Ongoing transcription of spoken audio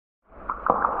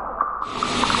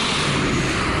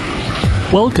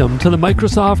Welcome to the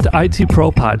Microsoft IT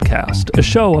Pro Podcast, a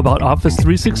show about Office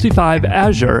 365,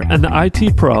 Azure, and the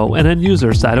IT Pro and end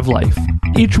user side of life.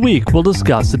 Each week, we'll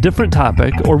discuss a different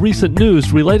topic or recent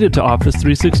news related to Office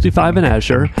 365 and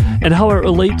Azure and how it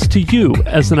relates to you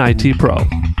as an IT Pro.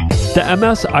 The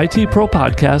MS IT Pro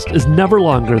Podcast is never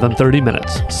longer than 30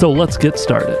 minutes, so let's get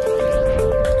started.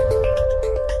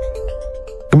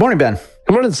 Good morning, Ben.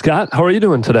 Good morning, Scott. How are you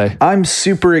doing today? I'm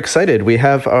super excited. We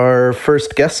have our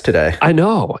first guest today. I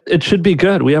know. It should be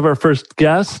good. We have our first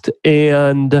guest,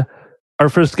 and our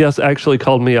first guest actually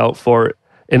called me out for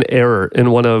an error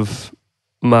in one of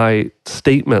my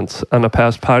statements on a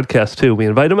past podcast, too. We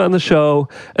invite him on the show,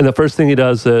 and the first thing he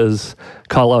does is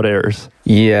call out errors.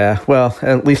 Yeah, well,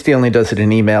 at least he only does it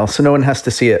in email, so no one has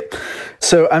to see it.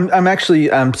 So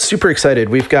I'm super excited.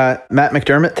 We've got Matt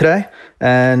McDermott today,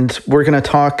 and we're going to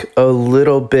talk a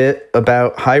little bit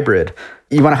about hybrid.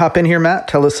 You want to hop in here, Matt?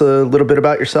 Tell us a little bit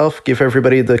about yourself. Give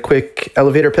everybody the quick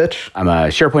elevator pitch. I'm a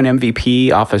SharePoint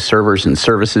MVP, Office Servers and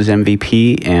Services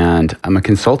MVP, and I'm a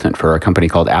consultant for a company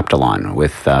called Aptalon.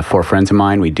 With 4 friends of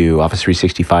mine, we do Office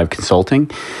 365 consulting.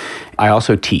 I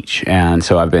also teach, and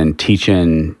so I've been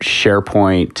teaching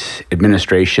SharePoint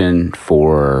administration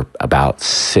for about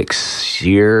 7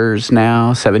 years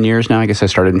now. I guess I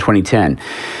started in 2010.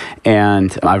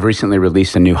 And I've recently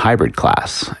released a new hybrid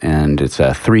class, and it's a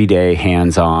 3-day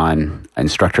hands-on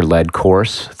instructor-led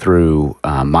course through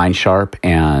MindSharp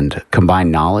and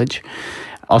Combined Knowledge.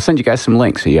 I'll send you guys some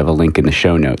links, so you have a link in the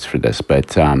show notes for this.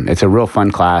 But it's a real fun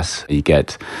class. You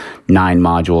get 9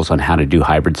 modules on how to do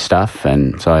hybrid stuff,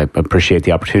 and so I appreciate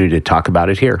the opportunity to talk about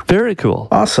it here. Very cool.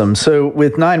 Awesome. So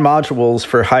with 9 modules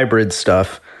for hybrid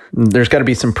stuff, there's got to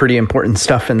be some pretty important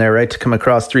stuff in there, right, to come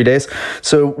across 3 days.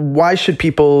 So why should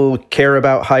people care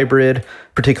about hybrid,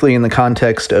 particularly in the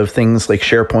context of things like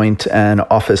SharePoint and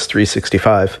Office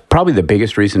 365? Probably the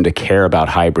biggest reason to care about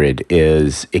hybrid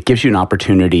is it gives you an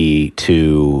opportunity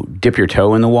to dip your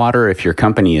toe in the water if your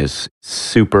company is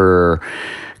super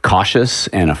cautious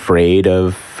and afraid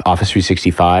of Office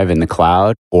 365 in the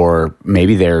cloud, or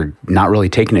maybe they're not really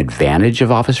taking advantage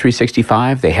of Office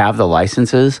 365. They have the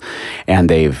licenses and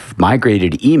they've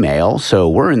migrated email, so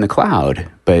we're in the cloud,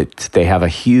 but they have a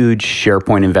huge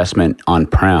SharePoint investment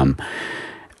on-prem.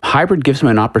 Hybrid gives them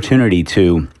an opportunity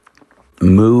to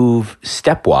move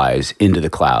stepwise into the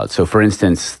cloud. So for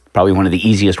instance, probably one of the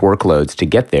easiest workloads to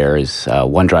get there is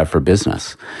OneDrive for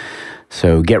Business.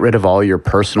 So get rid of all your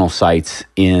personal sites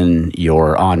in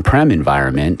your on-prem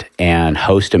environment and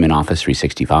host them in Office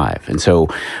 365. And so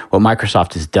what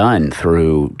Microsoft has done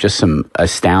through just some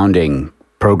astounding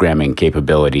programming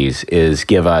capabilities is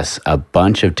give us a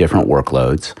bunch of different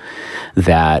workloads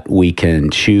that we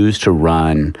can choose to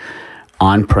run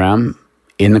on-prem,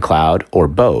 in the cloud, or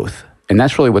both. And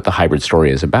that's really what the hybrid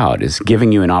story is about, is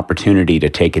giving you an opportunity to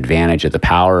take advantage of the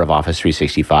power of Office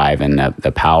 365 and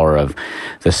the power of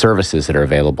the services that are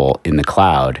available in the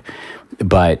cloud,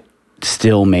 but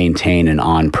still maintain an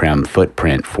on-prem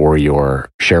footprint for your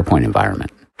SharePoint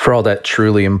environment. For all that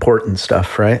truly important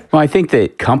stuff, right? Well, I think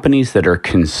that companies that are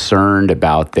concerned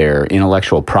about their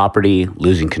intellectual property,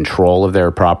 losing control of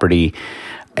their property,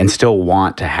 and still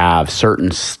want to have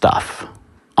certain stuff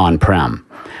on-prem,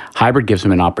 hybrid gives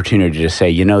them an opportunity to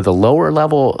say, the lower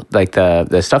level, like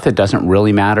the stuff that doesn't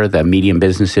really matter, the medium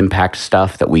business impact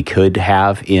stuff that we could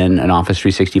have in an Office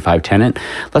 365 tenant,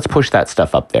 let's push that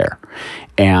stuff up there.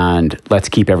 And let's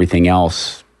keep everything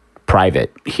else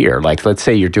private here. Like, let's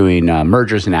say you're doing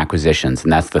mergers and acquisitions,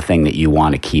 and that's the thing that you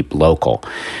want to keep local.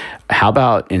 How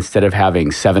about instead of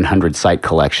having 700 site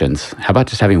collections, how about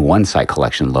just having 1 site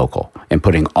collection local and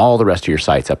putting all the rest of your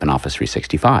sites up in Office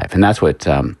 365? And that's what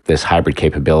this hybrid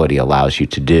capability allows you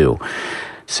to do.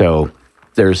 So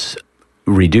there's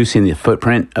reducing the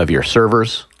footprint of your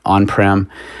servers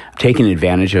on-prem, taking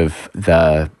advantage of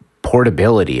the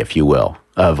portability, if you will,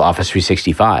 of Office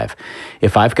 365.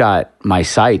 If I've got my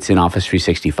sites in Office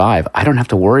 365, I don't have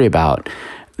to worry about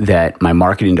that my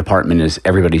marketing department is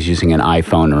everybody's using an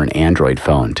iPhone or an Android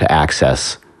phone to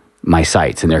access my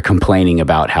sites, and they're complaining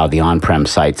about how the on-prem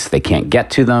sites, they can't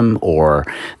get to them or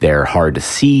they're hard to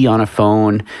see on a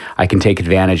phone. I can take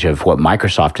advantage of what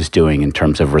Microsoft is doing in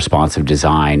terms of responsive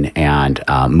design and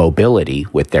mobility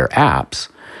with their apps,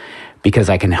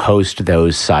 because I can host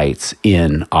those sites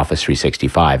in Office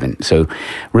 365. And so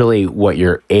really what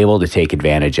you're able to take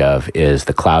advantage of is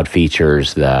the cloud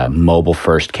features, the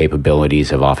mobile-first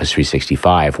capabilities of Office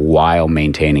 365 while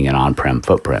maintaining an on-prem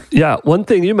footprint. Yeah, one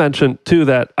thing you mentioned, too,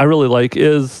 that I really like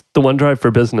is the OneDrive for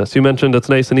Business. You mentioned it's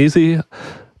nice and easy.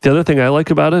 The other thing I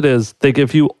like about it is they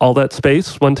give you all that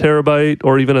space, 1 terabyte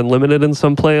or even unlimited in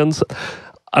some plans.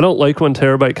 I don't like 1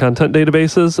 terabyte content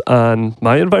databases on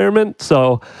my environment,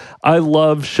 so I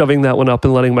love shoving that one up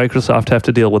and letting Microsoft have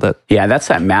to deal with it. Yeah, that's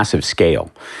that massive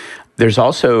scale. There's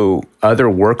also other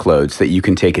workloads that you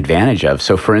can take advantage of.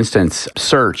 So for instance,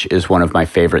 search is one of my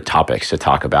favorite topics to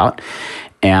talk about.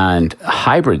 And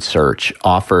hybrid search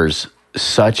offers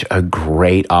such a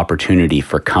great opportunity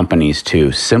for companies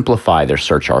to simplify their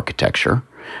search architecture,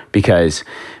 because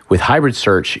with hybrid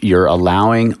search, you're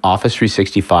allowing Office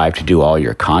 365 to do all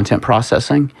your content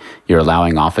processing. You're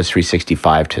allowing Office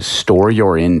 365 to store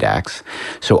your index.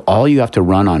 So all you have to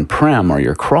run on-prem are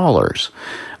your crawlers.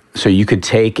 So you could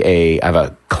I have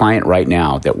a client right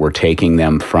now that we're taking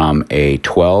them from a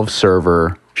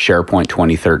 12-server SharePoint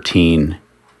 2013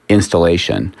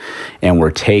 installation, and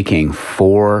we're taking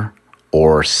 4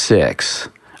 or 6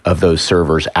 of those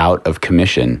servers out of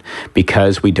commission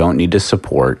because we don't need to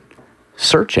support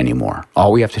search anymore.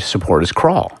 All we have to support is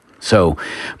crawl. So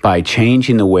by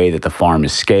changing the way that the farm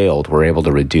is scaled, we're able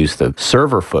to reduce the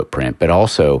server footprint, but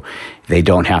also they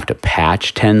don't have to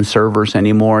patch 10 servers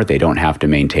anymore. They don't have to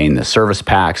maintain the service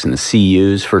packs and the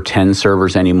CUs for 10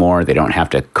 servers anymore. They don't have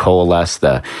to coalesce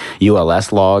the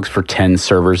ULS logs for 10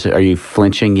 servers. Are you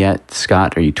flinching yet,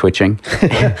 Scott? Are you twitching?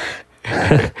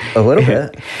 A little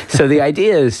bit. So the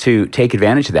idea is to take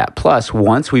advantage of that. Plus,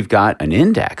 once we've got an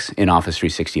index in Office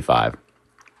 365,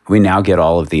 we now get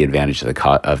all of the advantage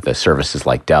of the services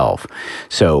like Delve.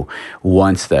 So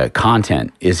once the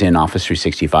content is in Office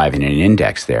 365 in an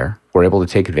index there, we're able to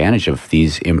take advantage of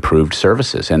these improved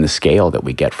services and the scale that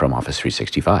we get from Office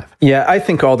 365. Yeah, I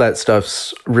think all that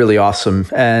stuff's really awesome.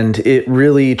 And it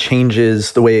really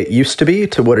changes the way it used to be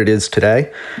to what it is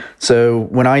today. So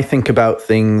when I think about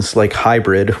things like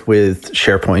hybrid with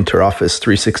SharePoint or Office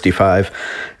 365,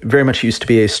 it very much used to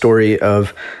be a story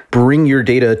of bring your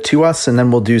data to us and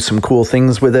then we'll do some cool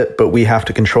things with it, but we have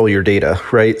to control your data,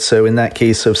 right? So in that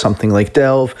case of something like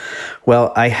Delve,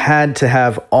 well, I had to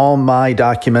have all my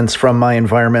documents from my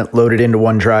environment loaded into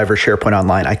OneDrive or SharePoint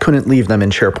Online. I couldn't leave them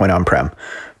in SharePoint on-prem.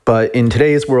 But in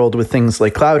today's world with things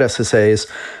like cloud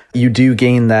SSAs, you do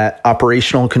gain that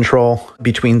operational control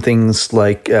between things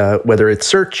like whether it's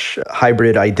search,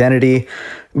 hybrid identity.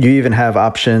 You even have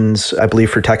options, I believe,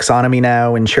 for taxonomy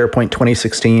now in SharePoint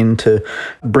 2016 to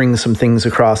bring some things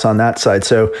across on that side.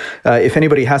 So if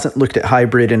anybody hasn't looked at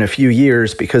hybrid in a few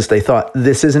years because they thought,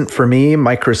 this isn't for me,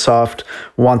 Microsoft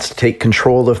wants to take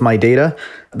control of my data,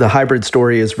 the hybrid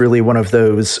story is really one of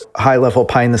those high-level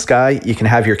pie in the sky, you can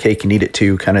have your cake and eat it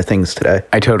too kind of things today.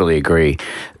 I totally agree.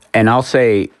 And I'll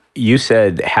say, you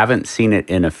said haven't seen it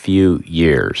in a few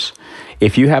years.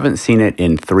 If you haven't seen it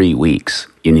in 3 weeks,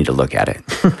 you need to look at it.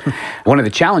 One of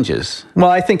the challenges. Well,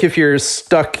 I think if you're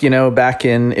stuck, back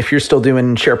in, if you're still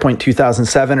doing SharePoint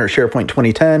 2007 or SharePoint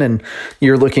 2010 and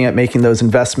you're looking at making those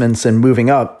investments and moving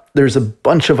up, there's a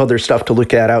bunch of other stuff to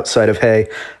look at outside of, hey,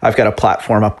 I've got a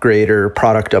platform upgrade or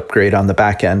product upgrade on the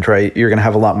back end, right? You're going to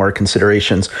have a lot more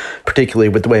considerations, particularly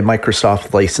with the way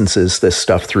Microsoft licenses this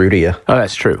stuff through to you. Oh,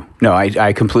 that's true. No,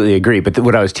 I completely agree. But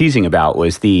what I was teasing about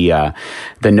was the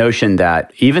notion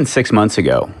that even 6 months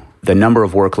ago, the number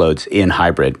of workloads in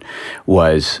hybrid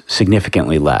was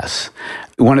significantly less.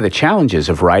 One of the challenges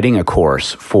of writing a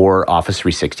course for Office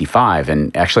 365,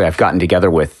 and actually I've gotten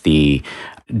together with the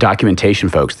documentation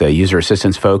folks, the user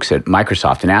assistance folks at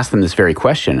Microsoft, and asked them this very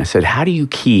question. I said, how do you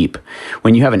keep,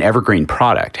 when you have an evergreen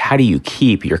product, how do you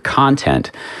keep your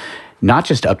content not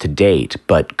just up to date,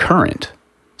 but current?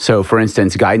 So, for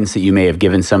instance, guidance that you may have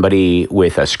given somebody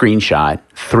with a screenshot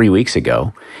 3 weeks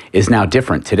ago is now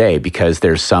different today because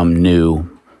there's some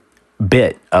new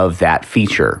bit of that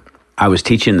feature. I was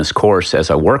teaching this course as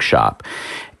a workshop,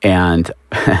 and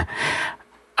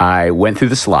I went through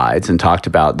the slides and talked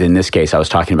about, in this case, I was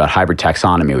talking about hybrid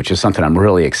taxonomy, which is something I'm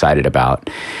really excited about.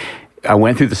 I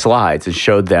went through the slides and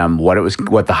showed them what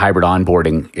the hybrid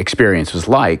onboarding experience was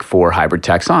like for hybrid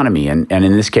taxonomy. And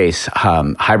in this case,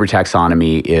 hybrid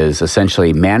taxonomy is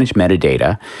essentially manage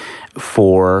metadata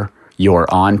for your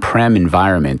on-prem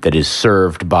environment that is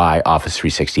served by Office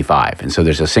 365. And so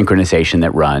there's a synchronization that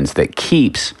runs that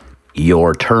keeps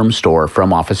your term store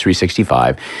from Office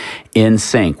 365 in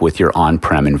sync with your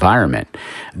on-prem environment.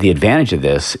 The advantage of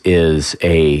this is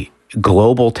a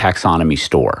global taxonomy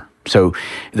store. So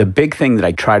the big thing that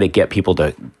I try to get people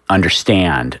to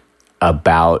understand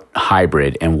about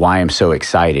hybrid and why I'm so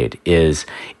excited is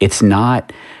it's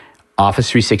not Office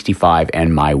 365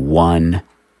 and my one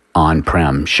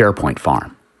on-prem SharePoint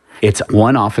farm. It's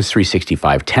one Office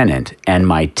 365 tenant and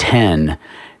my 10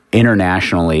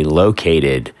 internationally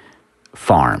located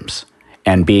farms,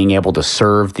 and being able to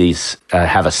serve these,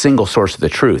 have a single source of the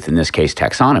truth, in this case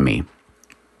taxonomy,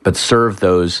 but serve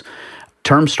those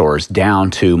term stores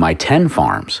down to my 10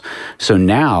 farms. So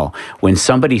now when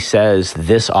somebody says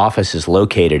this office is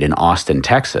located in Austin,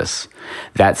 Texas,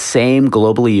 that same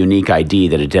globally unique ID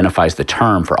that identifies the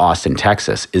term for Austin,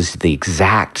 Texas is the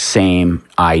exact same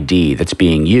ID that's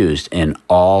being used in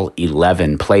all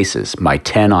 11 places, my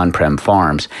 10 on-prem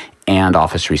farms and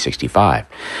Office 365.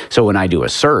 So when I do a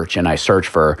search and I search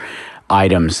for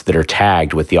items that are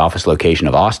tagged with the office location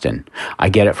of Austin, I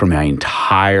get it from my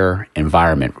entire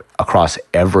environment across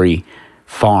every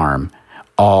farm,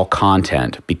 all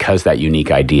content, because that unique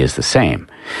ID is the same.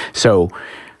 So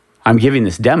I'm giving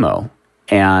this demo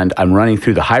and I'm running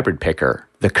through the hybrid picker,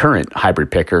 the current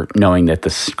hybrid picker, knowing that the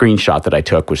screenshot that I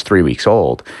took was 3 weeks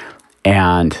old.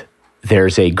 And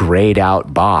there's a grayed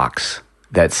out box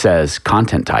that says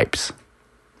content types.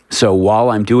 So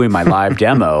while I'm doing my live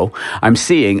demo, I'm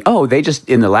seeing, they just,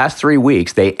 in the last 3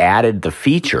 weeks, they added the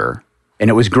feature, and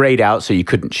it was grayed out so you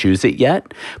couldn't choose it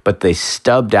yet, but they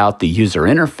stubbed out the user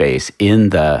interface in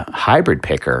the hybrid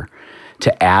picker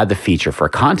to add the feature for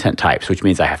content types, which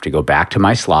means I have to go back to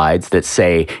my slides that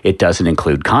say it doesn't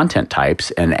include content types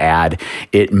and add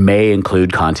it may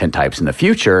include content types in the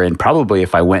future. And probably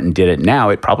if I went and did it now,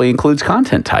 it probably includes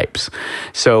content types.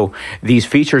 So these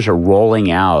features are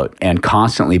rolling out and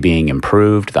constantly being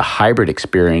improved. The hybrid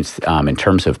experience in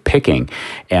terms of picking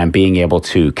and being able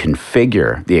to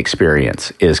configure the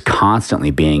experience is constantly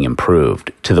being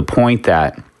improved to the point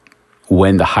that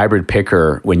when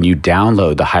you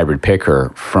download the hybrid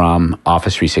picker from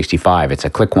Office 365, it's a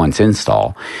click once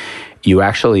install. You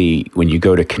actually, when you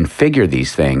go to configure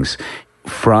these things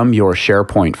from your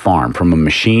SharePoint farm, from a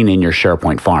machine in your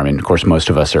SharePoint farm, and of course most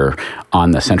of us are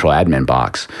on the central admin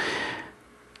box,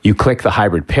 you click the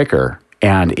hybrid picker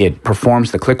and it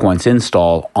performs the click once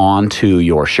install onto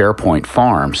your SharePoint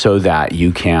farm so that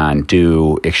you can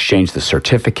exchange the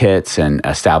certificates and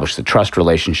establish the trust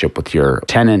relationship with your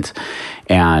tenant.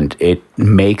 And it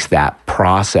makes that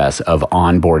process of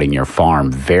onboarding your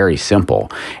farm very simple.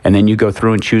 And then you go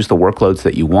through and choose the workloads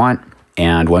that you want.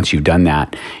 And once you've done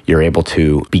that, you're able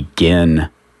to begin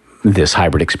this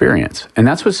hybrid experience. And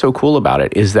that's what's so cool about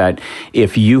it, is that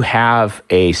if you have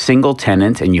a single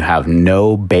tenant and you have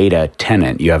no beta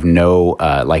tenant, you have no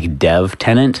dev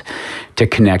tenant to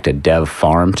connect a dev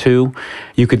farm to,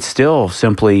 you could still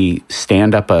simply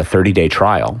stand up a 30-day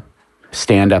trial,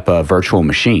 stand up a virtual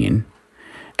machine,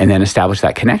 and then establish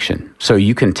that connection. So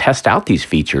you can test out these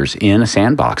features in a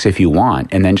sandbox if you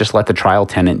want, and then just let the trial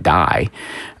tenant die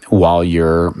while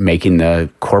you're making the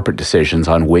corporate decisions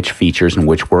on which features and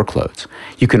which workloads.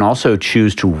 You can also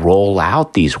choose to roll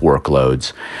out these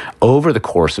workloads over the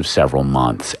course of several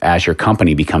months as your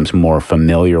company becomes more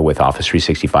familiar with Office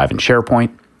 365 and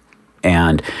SharePoint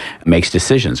and makes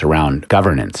decisions around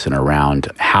governance and around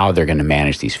how they're going to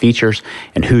manage these features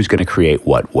and who's going to create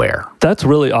what where. That's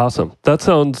really awesome. That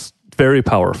sounds very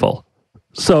powerful.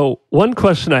 So one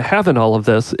question I have in all of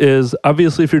this is,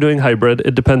 obviously, if you're doing hybrid,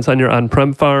 it depends on your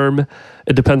on-prem farm.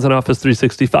 It depends on Office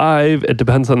 365. It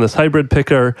depends on this hybrid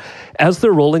picker. As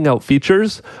they're rolling out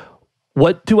features,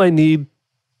 what do I need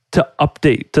to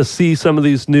update to see some of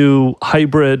these new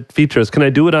hybrid features? Can I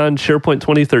do it on SharePoint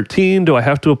 2013? Do I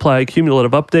have to apply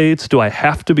cumulative updates? Do I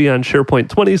have to be on SharePoint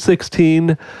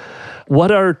 2016?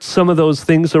 What are some of those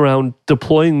things around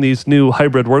deploying these new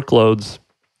hybrid workloads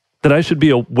that I should be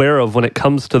aware of when it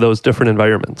comes to those different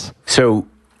environments? So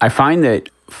I find that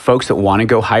folks that want to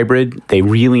go hybrid, they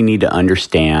really need to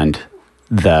understand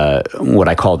what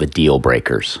I call the deal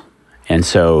breakers. And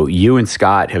so you and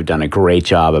Scott have done a great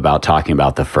job about talking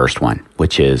about the first one,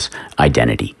 which is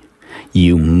identity.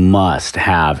 You must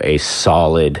have a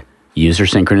solid user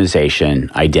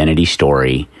synchronization identity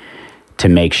story to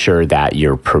make sure that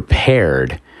you're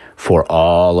prepared for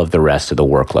all of the rest of the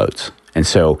workloads. And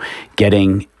so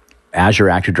getting Azure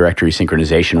Active Directory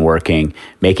synchronization working,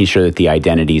 making sure that the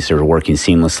identities are working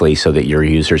seamlessly so that your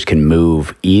users can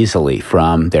move easily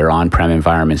from their on-prem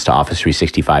environments to Office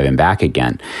 365 and back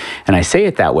again. And I say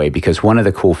it that way because one of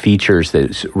the cool features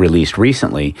that's released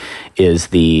recently is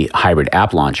the hybrid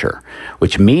app launcher,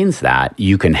 which means that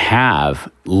you can have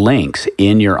links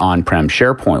in your on-prem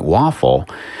SharePoint waffle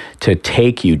to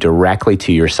take you directly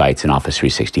to your sites in Office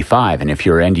 365. And if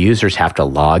your end users have to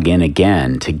log in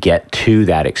again to get to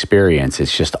that experience,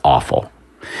 it's just awful.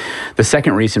 The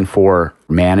second reason for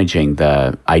managing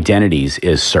the identities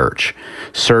is search.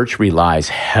 Search relies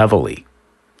heavily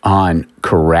on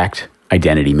correct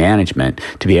identity management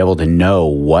to be able to know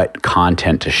what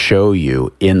content to show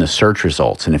you in the search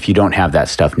results. And if you don't have that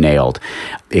stuff nailed,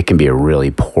 it can be a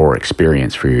really poor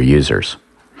experience for your users.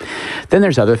 Then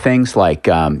there's other things like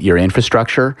your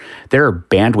infrastructure. There are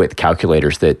bandwidth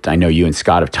calculators that I know you and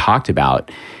Scott have talked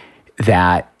about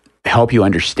that help you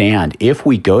understand, if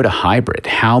we go to hybrid,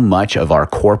 how much of our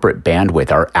corporate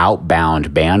bandwidth, our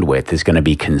outbound bandwidth, is going to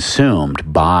be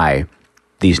consumed by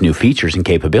these new features and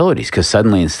capabilities. Because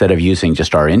suddenly, instead of using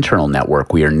just our internal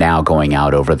network, we are now going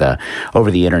out over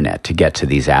the internet to get to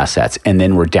these assets, and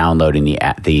then we're downloading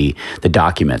the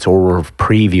documents, or we're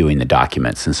previewing the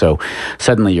documents, and so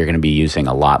suddenly you're going to be using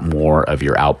a lot more of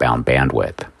your outbound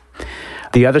bandwidth.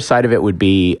 The other side of it would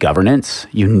be governance.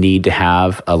 You need to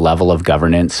have a level of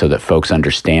governance so that folks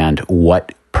understand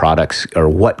what products or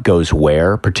what goes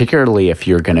where, particularly if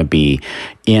you're going to be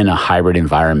in a hybrid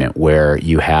environment where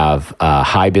you have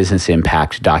high business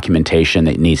impact documentation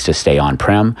that needs to stay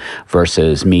on-prem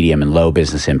versus medium and low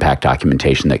business impact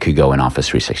documentation that could go in Office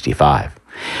 365.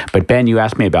 But Ben, you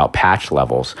asked me about patch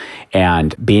levels,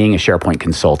 and being a SharePoint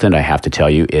consultant, I have to tell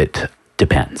you, it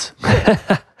depends.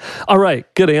 All right,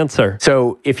 good answer.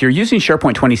 So if you're using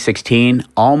SharePoint 2016,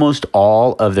 almost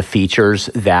all of the features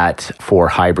that for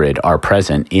hybrid are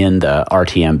present in the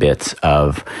RTM bits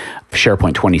of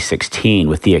SharePoint 2016,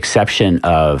 with the exception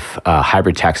of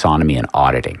hybrid taxonomy and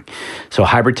auditing. So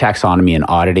hybrid taxonomy and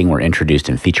auditing were introduced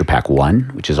in Feature Pack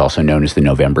 1, which is also known as the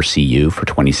November CU for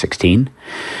 2016.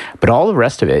 But all the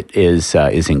rest of it is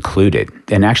included.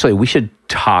 And actually, we should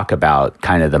talk about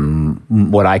kind of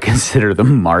what I consider the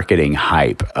marketing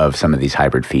hype of some of these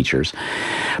hybrid features.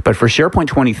 But for SharePoint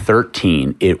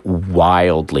 2013, it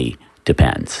wildly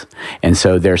depends. And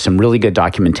so there's some really good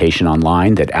documentation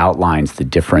online that outlines the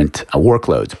different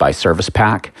workloads by service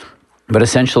pack. But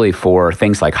essentially for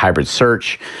things like hybrid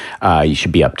search, you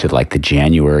should be up to like the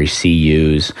January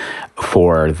CUs.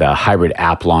 For the hybrid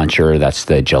app launcher, that's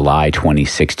the July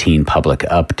 2016 public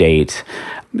update.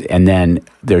 And then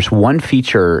there's one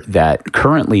feature that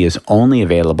currently is only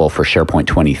available for SharePoint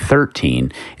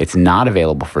 2013. It's not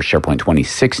available for SharePoint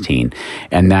 2016,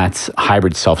 and that's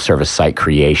hybrid self-service site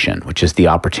creation, which is the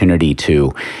opportunity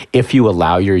to, if you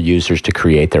allow your users to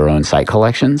create their own site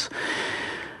collections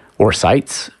or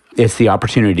sites, it's the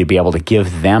opportunity to be able to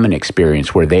give them an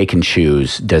experience where they can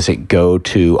choose, does it go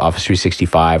to Office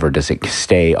 365 or does it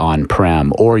stay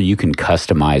on-prem? Or you can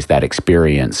customize that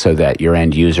experience so that your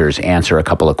end users answer a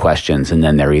couple of questions and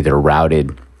then they're either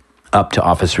routed up to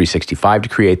Office 365 to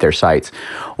create their sites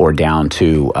or down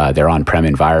to their on-prem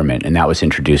environment. And that was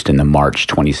introduced in the March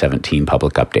 2017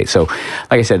 public update. So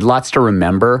like I said, lots to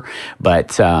remember,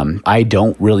 but I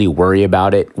don't really worry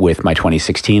about it with my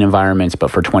 2016 environments.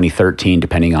 But for 2013,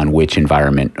 depending on which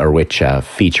environment or which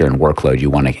feature and workload you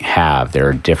want to have, there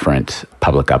are different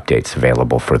public updates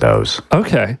available for those.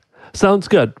 Okay. Sounds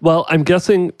good. Well, I'm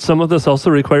guessing some of this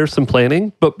also requires some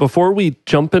planning. But before we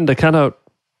jump into kind of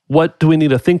what do we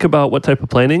need to think about? What type of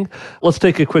planning? Let's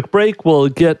take a quick break. We'll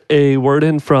get a word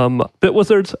in from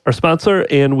BitWizards, our sponsor,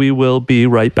 and we will be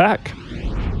right back.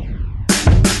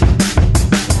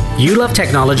 You love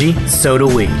technology, so do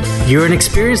we. You're an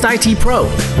experienced IT pro.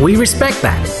 We respect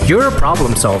that. You're a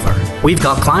problem solver. We've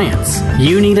got clients.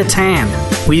 You need a tan.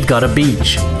 We've got a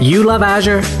beach. You love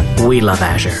Azure. We love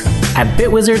Azure. At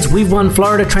BitWizards, we've won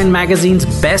Florida Trend Magazine's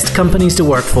Best Companies to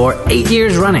Work For 8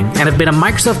 years running and have been a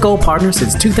Microsoft Gold partner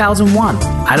since 2001.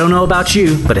 I don't know about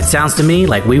you, but it sounds to me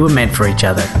like we were meant for each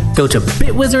other. Go to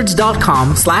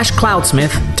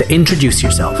bitwizards.com/cloudsmith to introduce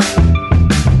yourself.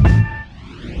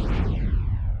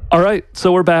 All right,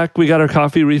 so we're back. We got our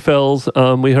coffee refills.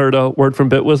 We heard a word from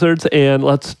BitWizards, and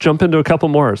let's jump into a couple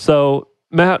more. So,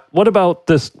 Matt, what about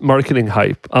this marketing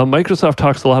hype? Microsoft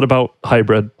talks a lot about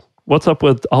hybrid. What's up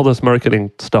with all this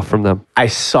marketing stuff from them? I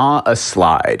saw a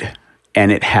slide,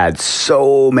 and it had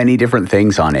so many different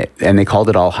things on it, and they called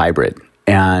it all hybrid.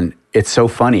 And it's so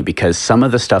funny because some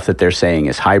of the stuff that they're saying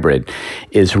is hybrid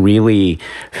is really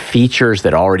features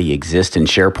that already exist in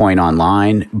SharePoint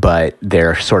Online, but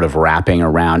they're sort of wrapping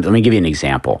around. Let me give you an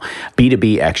example.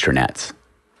 B2B extranets.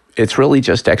 It's really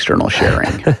just external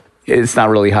sharing. It's not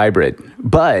really hybrid,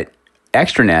 but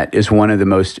extranet is one of the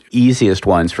most easiest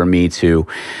ones for me to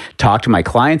talk to my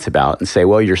clients about and say,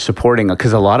 well, you're supporting,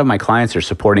 because a lot of my clients are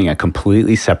supporting a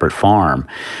completely separate farm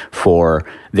for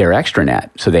their extranet.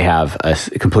 So they have a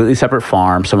completely separate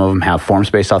farm. Some of them have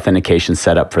forms-based authentication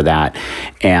set up for that.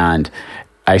 And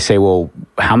I say, well,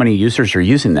 how many users are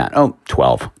using that? Oh,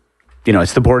 12. You know,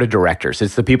 it's the board of directors.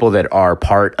 It's the people that are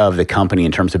part of the company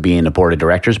in terms of being the board of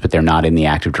directors, but they're not in the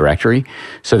Active Directory.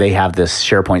 So they have this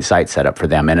SharePoint site set up for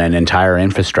them and an entire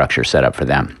infrastructure set up for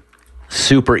them.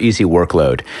 Super easy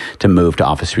workload to move to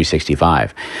Office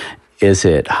 365. Is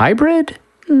it hybrid?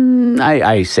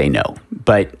 I say no,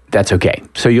 but that's okay.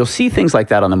 So you'll see things like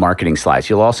that on the marketing slides.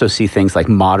 You'll also see things like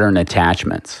modern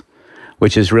attachments,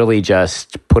 which is really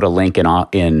just put a link in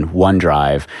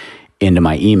OneDrive into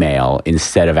my email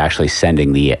instead of actually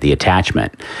sending the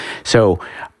attachment. So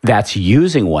that's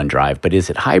using OneDrive, but is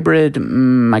it hybrid?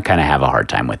 I kind of have a hard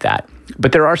time with that.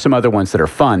 But there are some other ones that are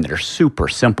fun, that are super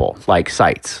simple, like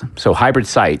Sites. So hybrid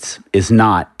Sites is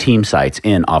not team sites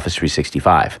in Office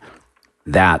 365.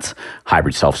 That's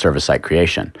hybrid self-service site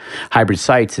creation. Hybrid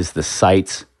Sites is the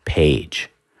Sites page.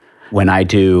 When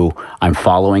I'm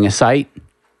following a site,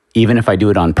 even if I do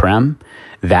it on-prem,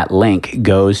 that link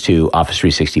goes to Office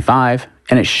 365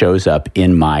 and it shows up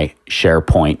in my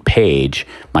SharePoint page,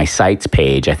 my Sites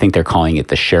page. I think they're calling it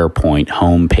the SharePoint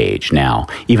home page now,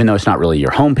 even though it's not really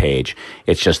your home page.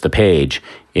 It's just the page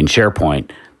in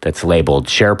SharePoint that's labeled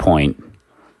SharePoint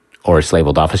or it's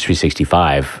labeled Office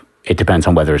 365. It depends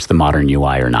on whether it's the modern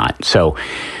UI or not. So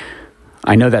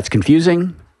I know that's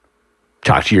confusing.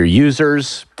 Talk to your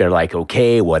users. They're like,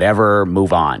 okay, whatever,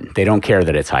 move on. They don't care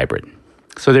that it's hybrid.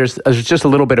 So there's just a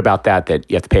little bit about that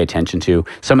you have to pay attention to.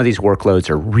 Some of these workloads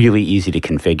are really easy to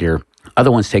configure.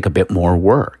 Other ones take a bit more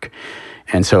work.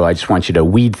 And so I just want you to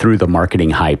weed through the marketing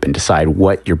hype and decide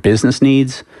what your business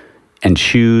needs and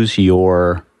choose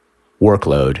your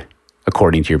workload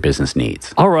according to your business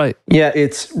needs. All right. Yeah,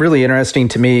 it's really interesting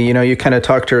to me. You kind of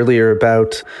talked earlier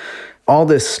about all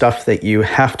this stuff that you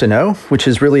have to know, which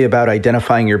is really about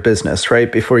identifying your business, right?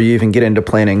 Before you even get into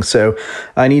planning. So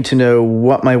I need to know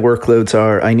what my workloads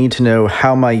are. I need to know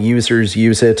how my users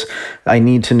use it. I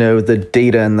need to know the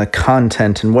data and the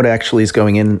content and what actually is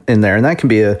going in there. And that can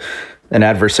be an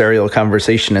adversarial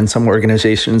conversation in some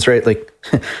organizations, right? Like,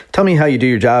 tell me how you do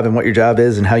your job and what your job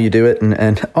is and how you do it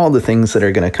and all the things that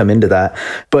are going to come into that.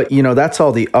 But, that's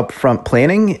all the upfront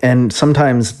planning. And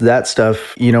sometimes that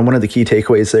stuff, one of the key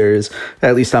takeaways there is,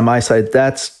 at least on my side,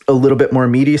 that's a little bit more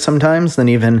meaty sometimes than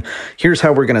even, here's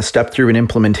how we're going to step through an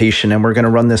implementation and we're going to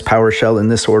run this PowerShell in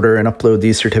this order and upload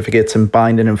these certificates and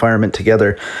bind an environment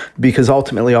together. Because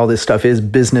ultimately all this stuff is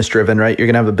business driven, right? You're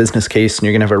going to have a business case and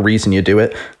you're going to have a reason you do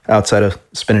it outside of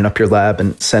spinning up your lab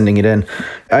and sending it in.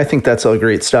 I think that's all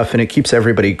great stuff, and it keeps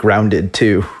everybody grounded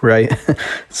too, right?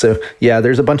 So yeah,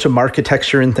 there's a bunch of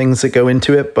architecture and things that go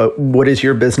into it, but what is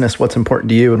your business? What's important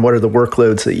to you? And what are the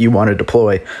workloads that you want to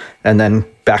deploy? And then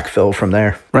backfill from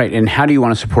there. Right. And how do you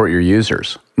want to support your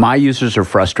users? My users are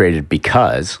frustrated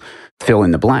because, fill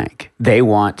in the blank, they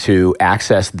want to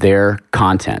access their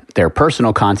content, their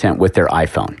personal content with their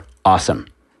iPhone. Awesome.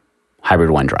 Hybrid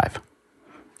OneDrive.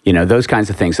 Those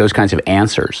kinds of things, those kinds of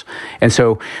answers. And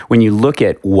so when you look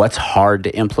at what's hard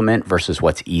to implement versus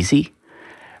what's easy,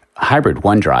 hybrid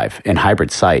OneDrive and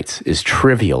hybrid Sites is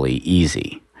trivially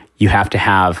easy. You have to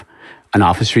have an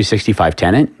Office 365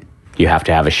 tenant. You have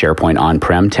to have a SharePoint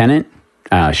on-prem tenant,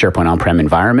 SharePoint on-prem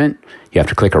environment. You have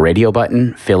to click a radio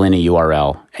button, fill in a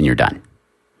URL, and you're done.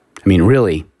 I mean,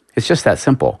 really, it's just that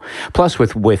simple. Plus,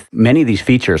 with many of these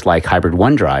features like hybrid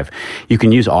OneDrive, you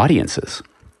can use audiences.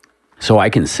 So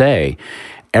I can say,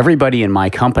 everybody in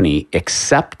my company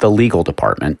except the legal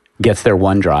department gets their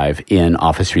OneDrive in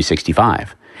Office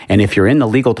 365. And if you're in the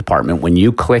legal department, when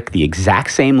you click the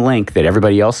exact same link that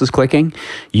everybody else is clicking,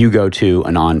 you go to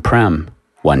an on-prem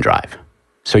OneDrive.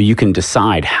 So you can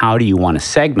decide how do you want to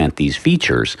segment these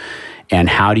features and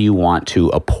how do you want to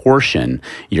apportion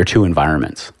your two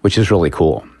environments, which is really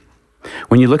cool.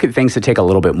 When you look at things that take a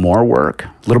little bit more work,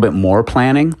 a little bit more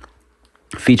planning,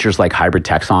 features like hybrid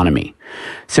taxonomy,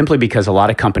 simply because a lot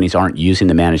of companies aren't using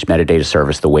the managed metadata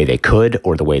service the way they could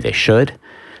or the way they should.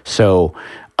 So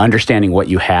understanding what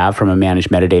you have from a managed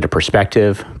metadata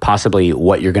perspective, possibly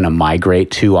what you're going to migrate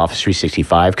to Office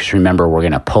 365, because remember, we're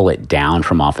going to pull it down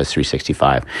from Office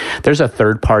 365. There's a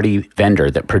third-party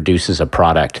vendor that produces a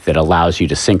product that allows you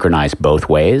to synchronize both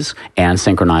ways and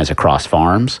synchronize across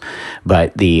farms.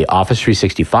 But the Office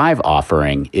 365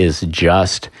 offering is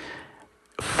just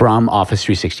from Office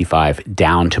 365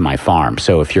 down to my farm.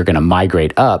 So if you're going to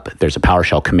migrate up, there's a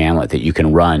PowerShell commandlet that you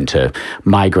can run to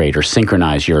migrate or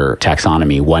synchronize your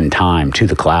taxonomy one time to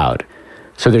the cloud.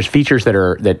 So there's features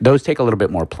that those take a little bit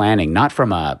more planning, not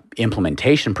from a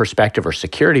implementation perspective or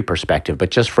security perspective, but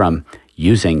just from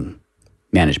using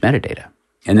managed metadata.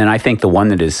 And then I think the one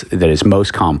that is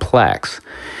most complex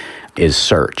is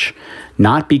search.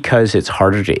 Not because it's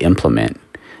harder to implement,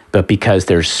 but because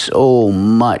there's so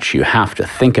much you have to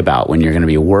think about when you're going to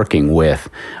be working with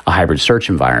a hybrid search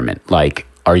environment. Like,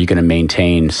 are you going to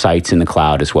maintain sites in the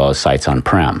cloud as well as sites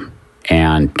on-prem?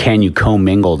 And can you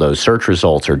commingle those search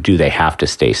results, or do they have to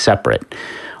stay separate?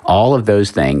 All of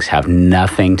those things have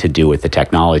nothing to do with the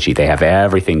technology. They have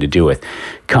everything to do with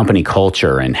company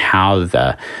culture and how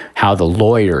the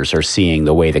lawyers are seeing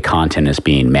the way the content is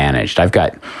being managed. I've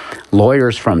got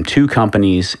lawyers from two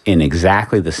companies in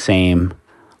exactly the same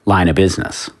line of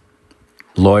business.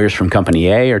 Lawyers from company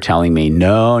A are telling me,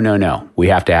 no, we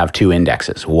have to have 2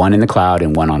 indexes, one in the cloud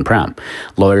and one on-prem.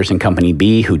 Lawyers in company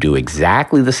B who do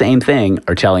exactly the same thing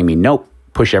are telling me, nope,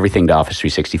 push everything to Office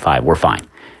 365, we're fine.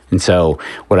 And so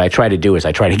what I try to do is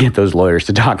I try to get those lawyers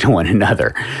to talk to one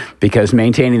another, because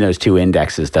maintaining those 2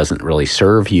 indexes doesn't really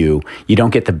serve you. You don't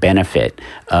get the benefit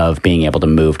of being able to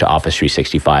move to Office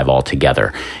 365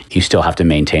 altogether. You still have to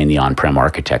maintain the on-prem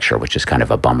architecture, which is kind of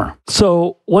a bummer.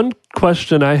 So one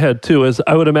question I had too is,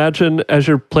 I would imagine as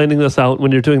you're planning this out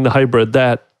when you're doing the hybrid,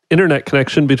 that internet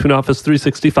connection between Office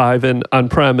 365 and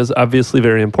on-prem is obviously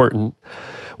very important.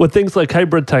 With things like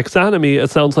hybrid taxonomy, it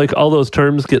sounds like all those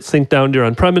terms get synced down to your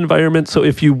on-prem environment. So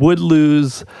if you would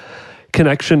lose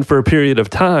connection for a period of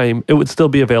time, it would still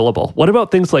be available. What about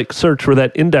things like search, where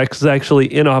that index is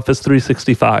actually in Office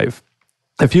 365?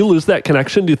 If you lose that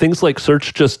connection, do things like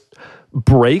search just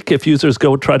break if users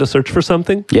go try to search for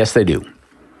something? Yes, they do.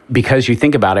 Because you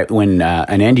think about it, when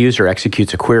an end user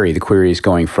executes a query, the query is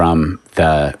going from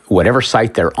the whatever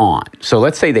site they're on. So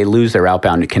let's say they lose their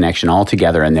outbound connection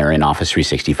altogether and they're in Office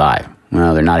 365.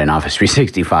 Well, they're not in Office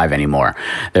 365 anymore.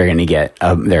 They're going to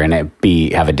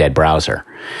have a dead browser.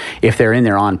 If they're in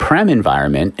their on-prem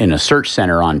environment, in a search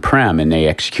center on-prem, and they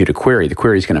execute a query, the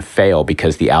query is going to fail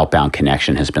because the outbound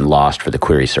connection has been lost for the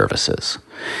query services.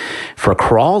 For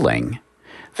crawling,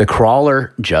 the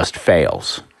crawler just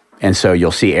fails. And so you'll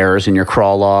see errors in your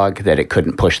crawl log that it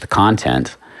couldn't push the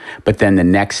content. But then the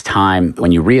next time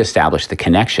when you reestablish the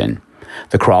connection,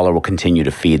 the crawler will continue to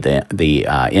feed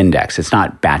the index. It's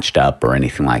not batched up or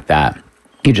anything like that.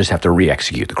 You just have to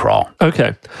re-execute the crawl.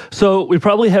 Okay. So we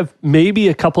probably have maybe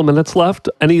a couple minutes left.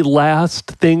 Any last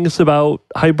things about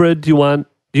hybrid you want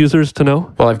users to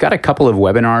know? Well, I've got a couple of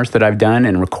webinars that I've done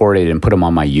and recorded and put them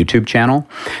on my YouTube channel.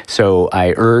 So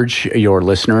I urge your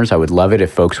listeners, I would love it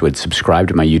if folks would subscribe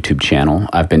to my YouTube channel.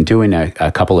 I've been doing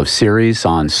a couple of series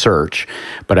on search,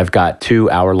 but I've got 2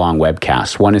 hour-long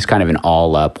webcasts. One is kind of an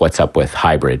all-up, what's up with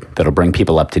hybrid, that'll bring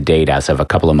people up to date as of a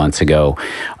couple of months ago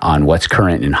on what's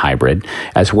current in hybrid,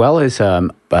 as well as a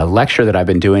lecture that I've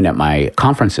been doing at my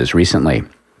conferences recently,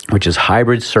 which is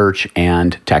hybrid search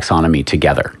and taxonomy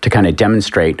together, to kind of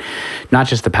demonstrate not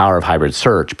just the power of hybrid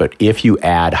search, but if you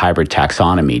add hybrid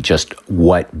taxonomy, just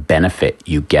what benefit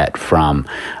you get from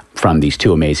these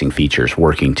 2 amazing features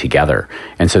working together.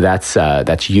 And so that's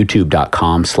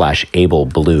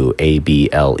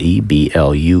youtube.com/ableblue,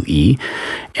 ABLEBLUE.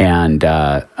 And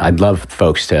I'd love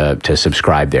folks to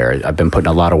subscribe there. I've been putting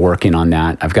a lot of work in on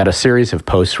that. I've got a series of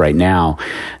posts right now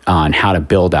on how to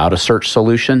build out a search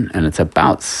solution. And it's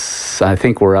I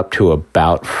think we're up to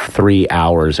about 3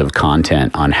 hours of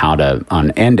content on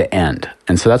on end to end.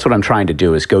 And so that's what I'm trying to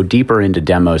do, is go deeper into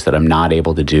demos that I'm not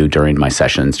able to do during my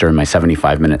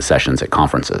 75-minute sessions at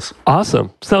conferences.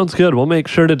 Awesome. Sounds good. We'll make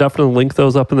sure to definitely link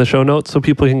those up in the show notes so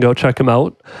people can go check them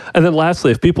out. And then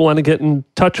lastly, if people want to get in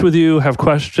touch with you, have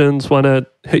questions, want to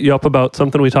hit you up about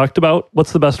something we talked about,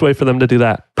 what's the best way for them to do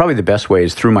that? Probably the best way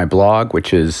is through my blog,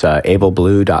 which is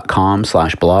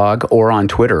ableblue.com/blog, or on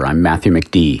Twitter. I'm Matthew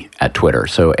McD at Twitter.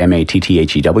 So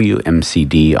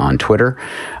MATTHEWMCD on Twitter.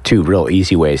 2 real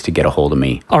easy ways to get a hold of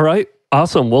me. All right.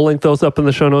 Awesome. We'll link those up in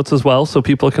the show notes as well, so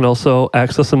people can also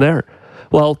access them there.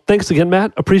 Well, thanks again,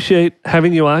 Matt. Appreciate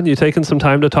having you on. You taking some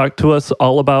time to talk to us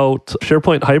all about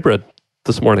SharePoint Hybrid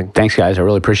this morning. Thanks, guys. I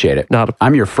really appreciate it.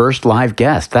 I'm your first live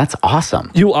guest. That's awesome.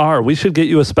 You are. We should get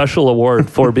you a special award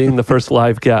for being the first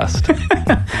live guest.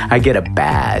 I get a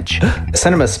badge.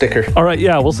 Send him a sticker. All right.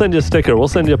 Yeah, we'll send you a sticker. We'll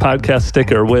send you a podcast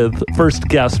sticker with first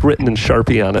guest written in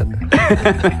Sharpie on it.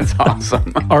 That's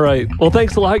awesome. All right. Well,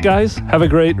 thanks a lot, guys. Have a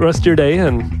great rest of your day,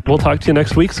 and we'll talk to you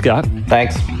next week, Scott.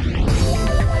 Thanks.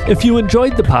 If you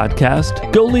enjoyed the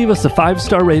podcast, go leave us a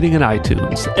 5-star rating in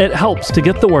iTunes. It helps to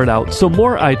get the word out so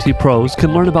more IT pros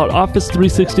can learn about Office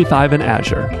 365 and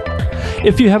Azure.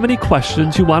 If you have any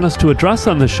questions you want us to address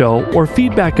on the show or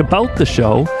feedback about the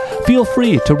show, feel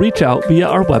free to reach out via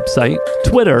our website,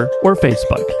 Twitter, or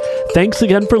Facebook. Thanks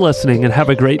again for listening and have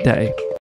a great day.